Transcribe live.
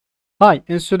Hi,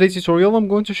 in today's tutorial, I'm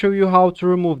going to show you how to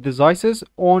remove devices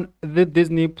on the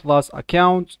Disney Plus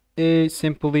account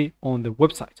simply on the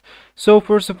website. So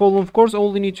first of all,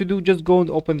 all you need to do, just go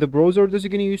and open the browser that you're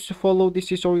going to use to follow this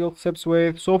tutorial steps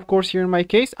with. So of course, here in my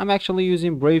case, I'm actually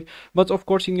using Brave, but of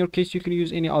course, in your case, you can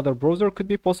use any other browser, could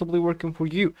be possibly working for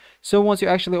you. So once you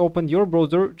actually open your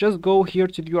browser, just go here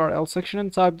to the URL section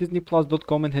and type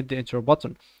disneyplus.com and hit the enter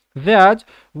button. That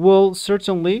will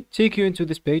certainly take you into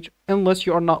this page unless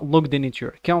you are not logged in into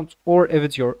your account, or if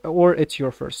it's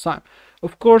your first time.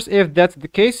 Of course, if that's the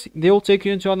case, they will take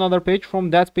you into another page.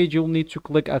 From that page, you'll need to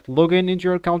click at login into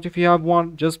your account if you have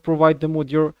one. Just provide them with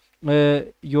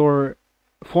your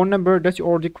phone number that you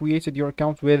already created your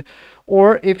account with,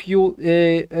 or if you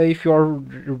are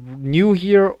new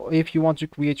here, if you want to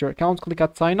create your account, click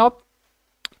at sign up,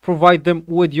 provide them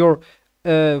with your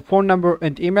phone number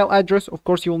and email address. Of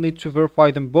course, you will need to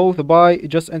verify them both by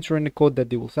just entering the code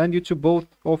that they will send you to both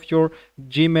of your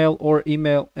Gmail or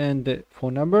email and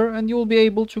phone number, and you will be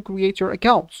able to create your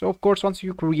account. So of course, once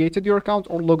you created your account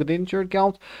or logged into your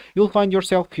account, you'll find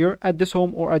yourself here at this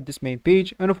home or at this main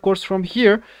page. And of course, from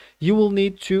here you will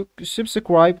need to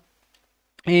subscribe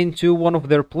into one of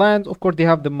their plans. Of course, they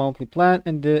have the monthly plan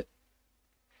and the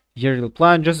yearly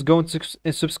plan. Just go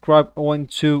and subscribe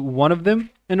onto one of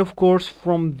them, and of course,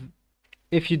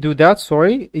 if you do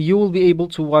that, you will be able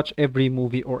to watch every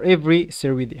movie or every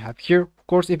series they have here. Of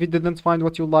course, if you didn't find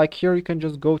what you like here, you can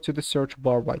just go to the search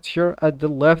bar right here at the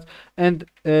left and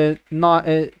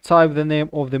type the name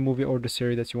of the movie or the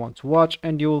series that you want to watch,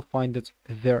 and you will find it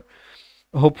there,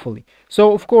 hopefully.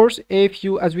 So of course,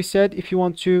 as we said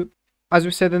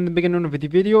in the beginning of the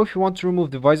video, if you want to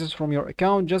remove devices from your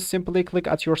account, just simply click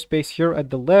at your space here at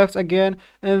the left again,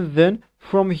 and then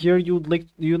from here you'll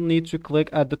need to click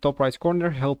at the top right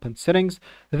corner, help and settings.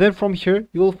 Then from here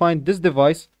you will find this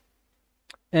device,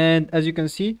 and as you can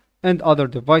see, and other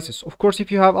devices. Of course,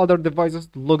 if you have other devices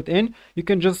logged in, you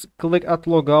can just click at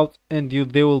logout and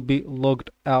they will be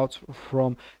logged out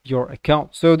from your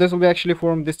account. So this will be actually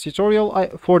for this tutorial. I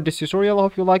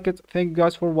hope you like it. Thank you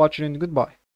guys for watching, and goodbye.